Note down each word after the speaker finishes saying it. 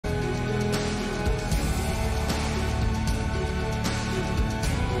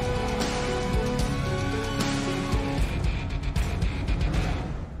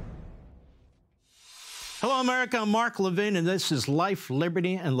Hello, America. I'm Mark Levin, and this is Life,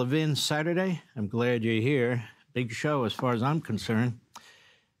 Liberty, and Levin Saturday. I'm glad you're here. Big show as far as I'm concerned.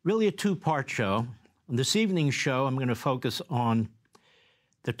 Really a two-part show. On this evening's show, I'm going to focus on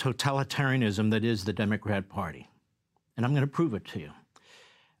the totalitarianism that is the Democrat Party. And I'm going to prove it to you.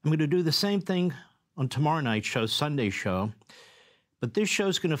 I'm going to do the same thing on tomorrow night's show, Sunday's show. But this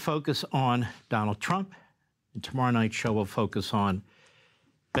show's going to focus on Donald Trump. And tomorrow night's show will focus on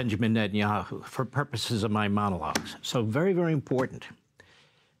Benjamin Netanyahu for purposes of my monologues. So very, very important.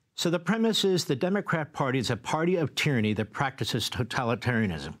 So the premise is the Democrat Party is a party of tyranny that practices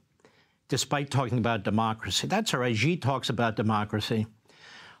totalitarianism, despite talking about democracy. That's all right. Xi talks about democracy.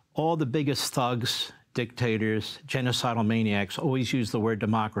 All the biggest thugs, dictators, genocidal maniacs always use the word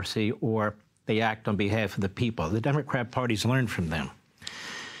democracy, or they act on behalf of the people. The Democrat Party's learned from them.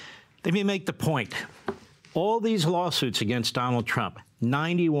 Let me make the point. All these lawsuits against Donald Trump,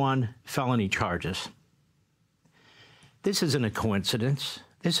 91 felony charges. This isn't a coincidence.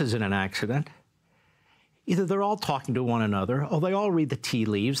 This isn't an accident. Either they're all talking to one another, or they all read the tea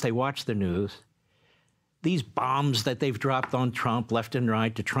leaves, they watch the news. These bombs that they've dropped on Trump left and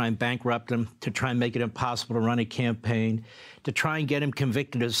right to try and bankrupt him, to try and make it impossible to run a campaign, to try and get him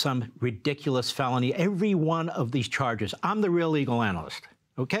convicted of some ridiculous felony. Every one of these charges, I'm the real legal analyst,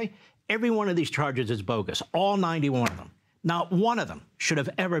 okay? Every one of these charges is bogus, all 91 of them. Not one of them should have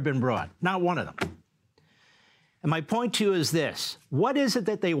ever been brought, not one of them. And my point to you is this. What is it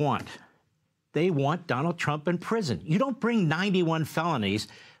that they want? They want Donald Trump in prison. You don't bring 91 felonies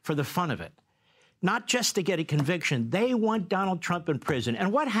for the fun of it. Not just to get a conviction. They want Donald Trump in prison.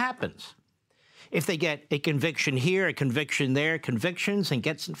 And what happens if they get a conviction here, a conviction there, convictions, and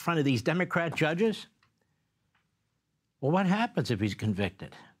gets in front of these Democrat judges? Well, what happens if he's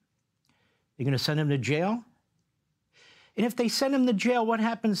convicted? You're going to send him to jail? And if they send him to jail, what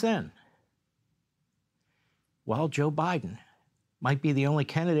happens then? Well, Joe Biden might be the only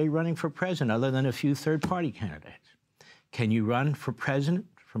candidate running for president other than a few third-party candidates. Can you run for president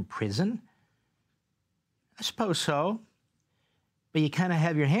from prison? I suppose so. But you kind of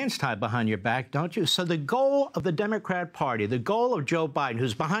have your hands tied behind your back, don't you? So the goal of the Democrat Party, the goal of Joe Biden,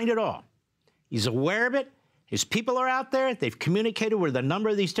 who's behind it all, he's aware of it. His people are out there. They've communicated with a number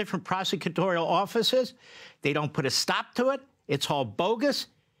of these different prosecutorial offices. They don't put a stop to it. It's all bogus.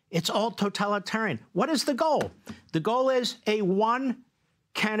 It's all totalitarian. What is the goal? The goal is a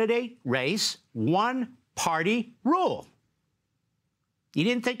one-candidate race, one-party rule. You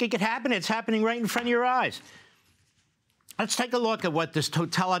didn't think it could happen? It's happening right in front of your eyes. Let's take a look at what this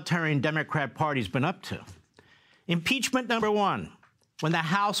totalitarian Democrat Party's been up to. Impeachment number one. When the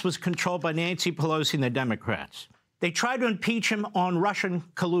House was controlled by Nancy Pelosi and the Democrats. They tried to impeach him on Russian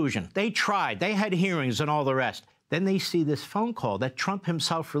collusion. They tried. They had hearings and all the rest. Then they see this phone call that Trump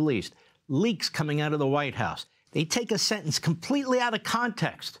himself released, leaks coming out of the White House. They take a sentence completely out of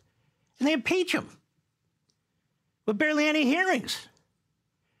context, and they impeach him with barely any hearings.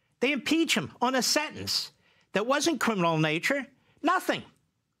 They impeach him on a sentence that wasn't criminal in nature, nothing.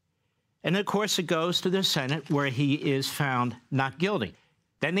 And, of course, it goes to the Senate where he is found not guilty.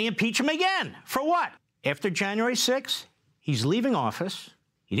 Then they impeach him again. For what? After January 6th, he's leaving office.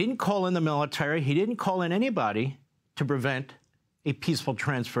 He didn't call in the military. He didn't call in anybody to prevent a peaceful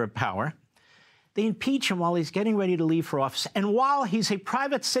transfer of power. They impeach him while he's getting ready to leave for office. And while he's a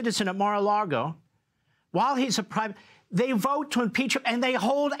private citizen at Mar-a-Lago, they vote to impeach him, and they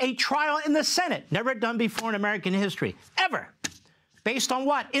hold a trial in the Senate. Never done before in American history, ever. Based on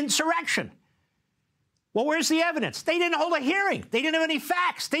what? Insurrection. Well, where's the evidence? They didn't hold a hearing. They didn't have any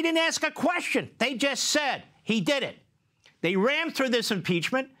facts. They didn't ask a question. They just said he did it. They rammed through this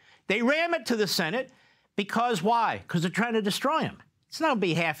impeachment. They ram it to the Senate because why? Because they're trying to destroy him. It's not on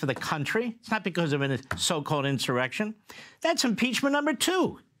behalf of the country. It's not because of a so-called insurrection. That's impeachment number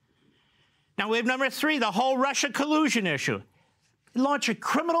two. Now we have number three, the whole Russia collusion issue. They launch a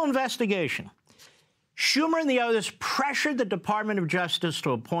criminal investigation. Schumer and the others pressured the Department of Justice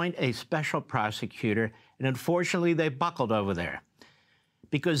to appoint a special prosecutor, and unfortunately, they buckled over there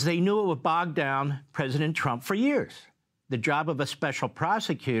because they knew it would bog down President Trump for years. The job of a special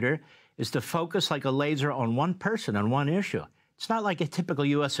prosecutor is to focus like a laser on one person, on one issue. It's not like a typical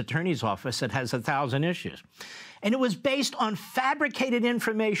U.S. attorney's office that has 1,000 issues. And it was based on fabricated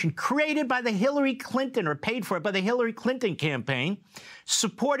information created by the Hillary Clinton, or paid for by the Hillary Clinton campaign,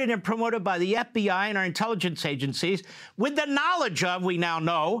 supported and promoted by the FBI and our intelligence agencies, with the knowledge of, we now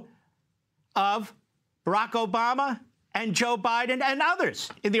know, of Barack Obama and Joe Biden and others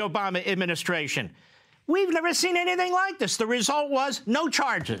in the Obama administration. We've never seen anything like this. The result was no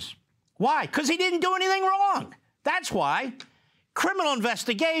charges. Why? Because he didn't do anything wrong. That's why. criminal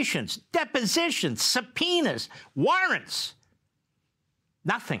investigations, depositions, subpoenas, warrants.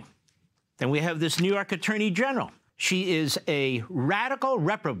 Nothing. Then we have this New York Attorney General. She is a radical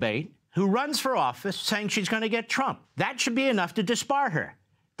reprobate who runs for office saying she's going to get Trump. That should be enough to disbar her.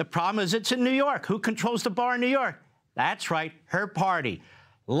 The problem is it's in New York. Who controls the bar in New York? That's right, her party.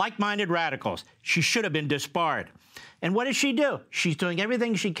 Like-minded radicals. She should have been disbarred. And what does she do? She's doing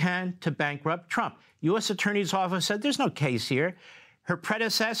everything she can to bankrupt Trump. U.S. Attorney's Office said there's no case here. Her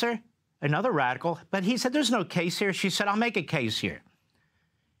predecessor, another radical, but he said there's no case here. She said, I'll make a case here.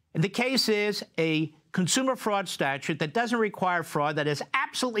 And the case is a consumer fraud statute that doesn't require fraud, that has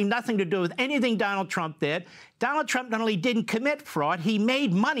absolutely nothing to do with anything Donald Trump did. Donald Trump not only didn't commit fraud, he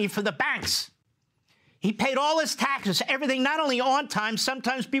made money for the banks. He paid all his taxes, everything not only on time,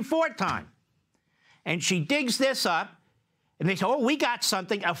 sometimes before time. And she digs this up, and they say, oh, we got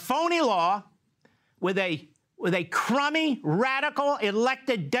something, a phony law with a crummy, radical,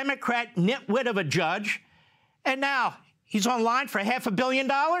 elected Democrat nitwit of a judge, and now he's online for $500 million,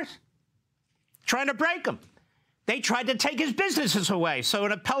 trying to break him. They tried to take his businesses away, so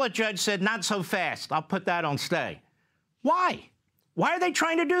an appellate judge said, not so fast, I'll put that on stay. Why? Why are they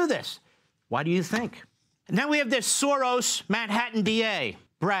trying to do this? Why do you think? And then we have this Soros Manhattan DA,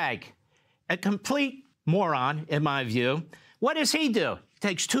 Bragg, a complete moron, in my view. What does he do? He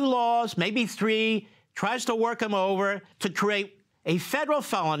takes 2 laws, maybe 3, tries to work them over to create a federal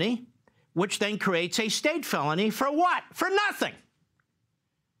felony, which then creates a state felony for what? For nothing.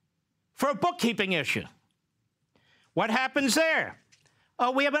 For a bookkeeping issue. What happens there?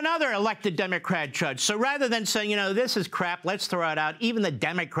 Oh, we have another elected Democrat judge. So rather than saying, you know, this is crap, let's throw it out, even the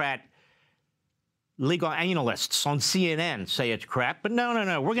Democrat legal analysts on CNN say it's crap. But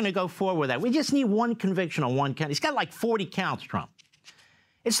no, we're going to go forward with that. We just need one conviction on one count. He's got like 40 counts, Trump.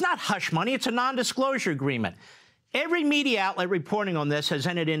 It's not hush money. It's a non-disclosure agreement. Every media outlet reporting on this has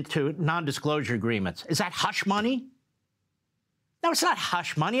entered into non-disclosure agreements. Is that hush money? No, it's not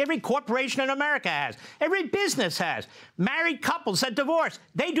hush money. Every corporation in America has. Every business has. Married couples that divorce,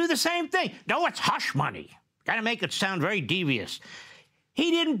 they do the same thing. No, it's hush money. Got to make it sound very devious. He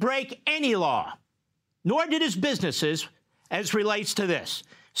didn't break any law, nor did his businesses, as relates to this.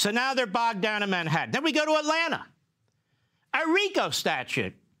 So now they're bogged down in Manhattan. Then we go to Atlanta. A RICO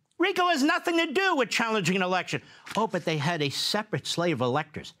statute. RICO has nothing to do with challenging an election. Oh, but they had a separate slate of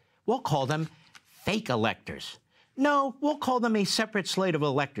electors. We'll call them fake electors. No, we'll call them a separate slate of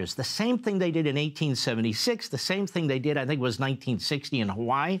electors. The same thing they did in 1876, the same thing they did, I think it was 1960 in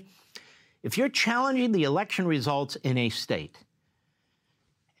Hawaii. If you're challenging the election results in a state,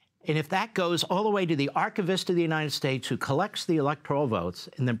 and if that goes all the way to the archivist of the United States who collects the electoral votes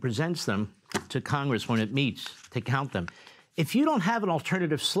and then presents them to Congress when it meets to count them, if you don't have an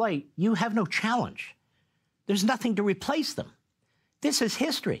alternative slate, you have no challenge. There's nothing to replace them. This is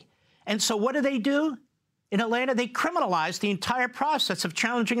history. And so what do? In Atlanta, they criminalized the entire process of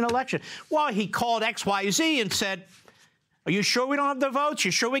challenging an election. Well, he called XYZ and said, are you sure we don't have the votes?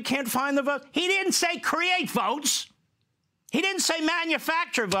 You sure we can't find the votes? He didn't say create votes. He didn't say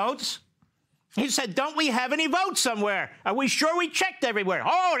manufacture votes. He said, don't we have any votes somewhere? Are we sure we checked everywhere?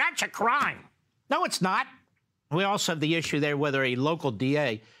 Oh, that's a crime. No, it's not. We also have the issue there whether a local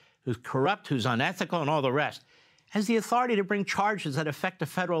DA who's corrupt, who's unethical, and all the rest, has the authority to bring charges that affect a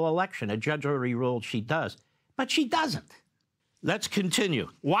federal election. A judge already ruled she does, but she doesn't. Let's continue.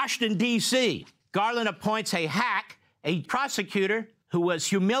 Washington, D.C. Garland appoints a hack, a prosecutor who was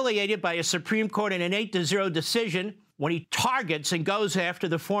humiliated by a Supreme Court in an 8-0 decision when he targets and goes after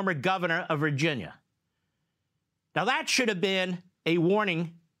the former governor of Virginia. Now, that should have been a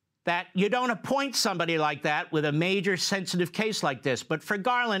warning that you don't appoint somebody like that with a major sensitive case like this. But for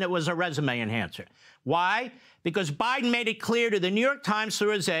Garland, it was a resume enhancer. Why? Because Biden made it clear to the New York Times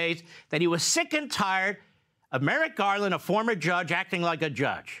through his aides that he was sick and tired of Merrick Garland, a former judge, acting like a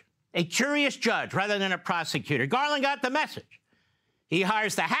judge, a curious judge rather than a prosecutor. Garland got the message. He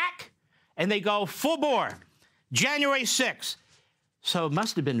hires the hack, and they go full bore. January 6th. So it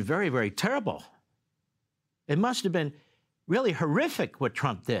must have been very, very terrible. It must have been really horrific what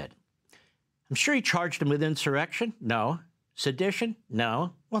Trump did. I'm sure he charged him with insurrection. No. Sedition?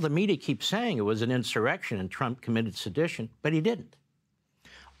 No. Well, the media keeps saying it was an insurrection and Trump committed sedition, but he didn't.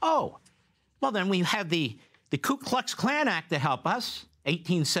 Oh, well, then we have the Ku Klux Klan Act to help us,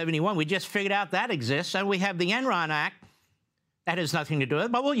 1871. We just figured out that exists. And we have the Enron Act. That has nothing to do with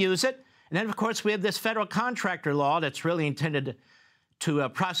it, but we'll use it. And then, of course, we have this federal contractor law that's really intended to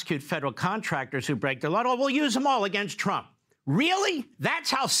prosecute federal contractors who break the law. Oh, we'll use them all against Trump. Really? That's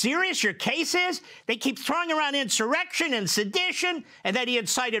how serious your case is? They keep throwing around insurrection and sedition and that he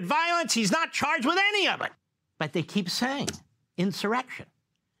incited violence. He's not charged with any of it. But they keep saying insurrection.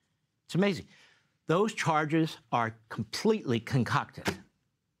 It's amazing. Those charges are completely concocted.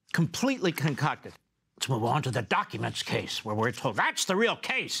 Completely concocted. Let's move on to the documents case, where we're told that's the real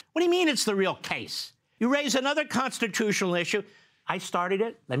case. What do you mean it's the real case? You raise another constitutional issue. I started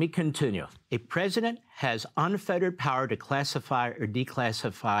it. Let me continue. A president has unfettered power to classify or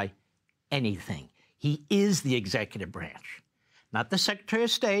declassify anything. He is the executive branch, not the Secretary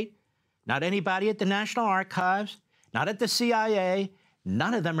of State, not anybody at the National Archives, not at the CIA.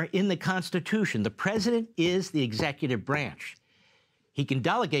 None of them are in the Constitution. The president is the executive branch. He can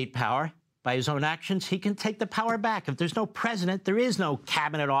delegate power by his own actions. He can take the power back. If there's no president, there is no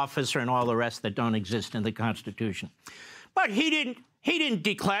cabinet officer and all the rest that don't exist in the Constitution. But he didn't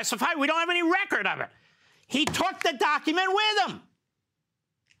declassify. We don't have any record of it. He took the document with him.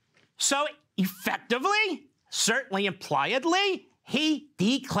 So effectively, certainly impliedly, he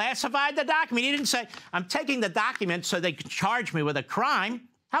declassified the document. He didn't say, I'm taking the document so they can charge me with a crime.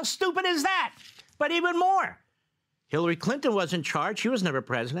 How stupid is that? But even more, Hillary Clinton wasn't charged. She was never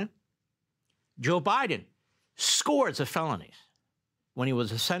president. Joe Biden, scores of felonies. When he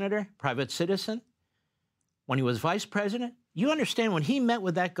was a senator, private citizen, when he was vice president, you understand when he met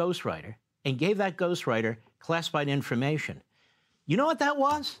with that ghostwriter and gave that ghostwriter classified information, you know what that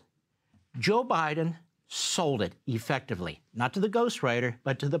was? Joe Biden sold it effectively, not to the ghostwriter,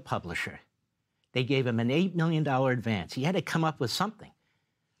 but to the publisher. They gave him an $8 million advance. He had to come up with something.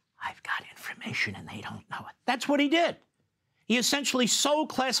 I've got information and they don't know it. That's what he did. He essentially sold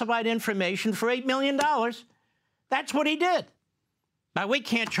classified information for $8 million. That's what he did. Now, we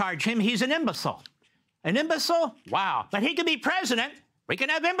can't charge him. He's an imbecile. An imbecile? Wow. But he can be president. We can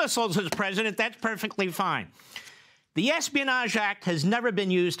have imbeciles as president. That's perfectly fine. The Espionage Act has never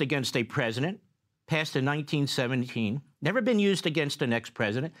been used against a president, passed in 1917, never been used against an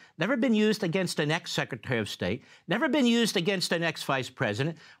ex-president, never been used against an ex-secretary of state, never been used against an ex-vice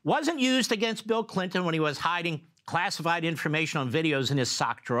president, wasn't used against Bill Clinton when he was hiding classified information on videos in his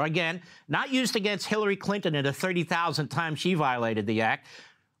sock drawer. Again, not used against Hillary Clinton in the 30,000 times she violated the act.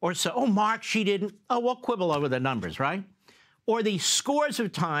 Or so, oh, Mark, she didn't. Oh, we'll quibble over the numbers, right? Or the scores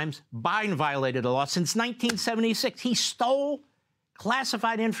of times Biden violated the law since 1976. He stole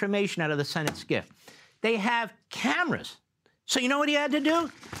classified information out of the Senate's gift. They have cameras. So you know what he had to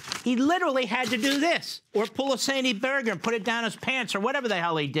do? He literally had to do this, or pull a Sandy Berger and put it down his pants, or whatever the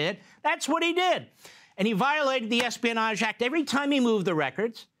hell he did. That's what he did. And he violated the Espionage Act every time he moved the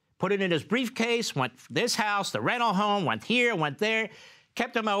records, put it in his briefcase, went to this house, the rental home, went here, went there,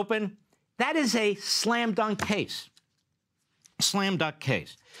 kept them open. That is a slam dunk case. Slam dunk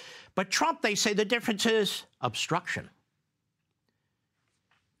case. But Trump, they say the difference is obstruction.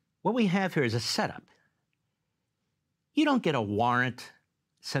 What we have here is a setup. You don't get a warrant,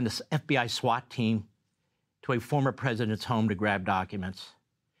 send an FBI SWAT team to a former president's home to grab documents.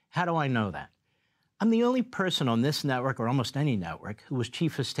 How do I know that? I'm the only person on this network, or almost any network, who was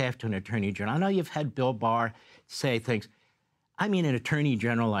chief of staff to an attorney general. I know you've had Bill Barr say things. I mean, an attorney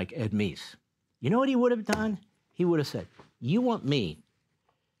general like Ed Meese. You know what he would have done? He would have said, you want me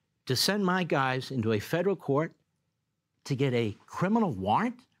to send my guys into a federal court to get a criminal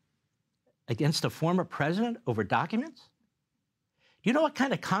warrant against a former president over documents? Do you know what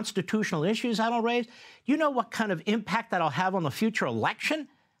kind of constitutional issues that'll raise? Do you know what kind of impact that'll have on the future election?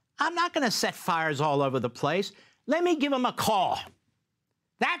 I'm not going to set fires all over the place. Let me give him a call.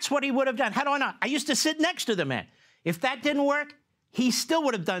 That's what he would have done. How do I know? I used to sit next to the man. If that didn't work, he still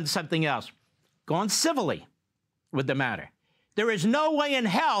would have done something else, gone civilly with the matter. There is no way in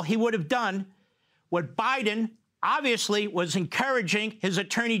hell he would have done what Biden obviously was encouraging his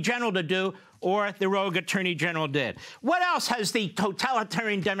attorney general to do, or the rogue attorney general did. What else has the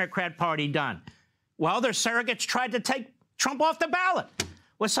totalitarian Democrat Party done? Well, their surrogates tried to take Trump off the ballot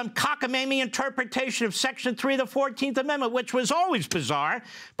with some cockamamie interpretation of Section 3 of the 14th Amendment, which was always bizarre.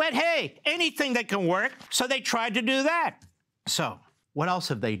 But hey, anything that can work, so they tried to do that. So what else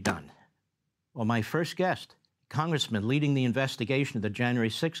have they done? Well, my first guest, Congressman leading the investigation of the January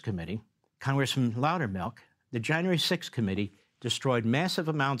 6th committee, Congressman Loudermilk, the January 6th committee destroyed massive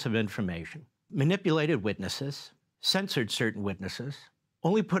amounts of information, manipulated witnesses, censored certain witnesses,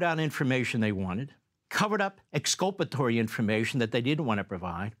 only put out information they wanted, covered up exculpatory information that they didn't want to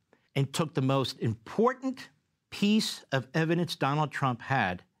provide, and took the most important piece of evidence Donald Trump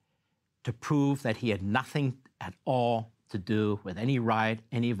had to prove that he had nothing at all to do with any riot,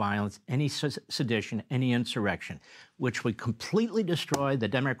 any violence, any sedition, any insurrection, which would completely destroy the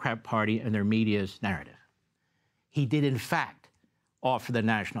Democrat Party and their media's narrative. He did, in fact, offer the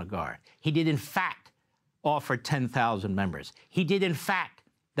National Guard. He did, in fact, offer 10,000 members. He did, in fact,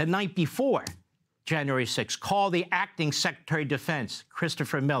 the night before, January 6th. Call the acting Secretary of Defense,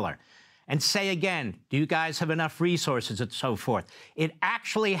 Christopher Miller, and say again, do you guys have enough resources and so forth? It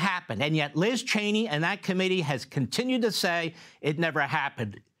actually happened, and yet Liz Cheney and that committee has continued to say it never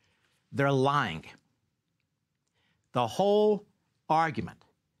happened. They're lying. The whole argument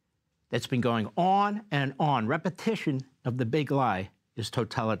that's been going on and on, repetition of the big lie, is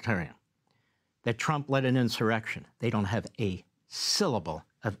totalitarian. That Trump led an insurrection. They don't have a syllable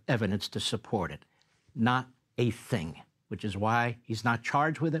of evidence to support it. Not a thing, which is why he's not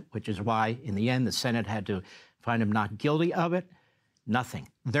charged with it, which is why, in the end, the Senate had to find him not guilty of it. Nothing.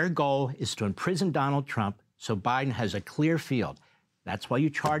 Their goal is to imprison Donald Trump so Biden has a clear field. That's why you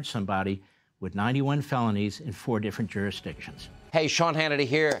charge somebody with 91 felonies in 4 different jurisdictions. Hey, Sean Hannity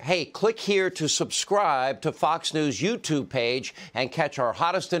here. Hey, click here to subscribe to Fox News YouTube page and catch our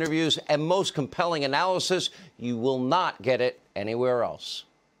hottest interviews and most compelling analysis. You will not get it anywhere else.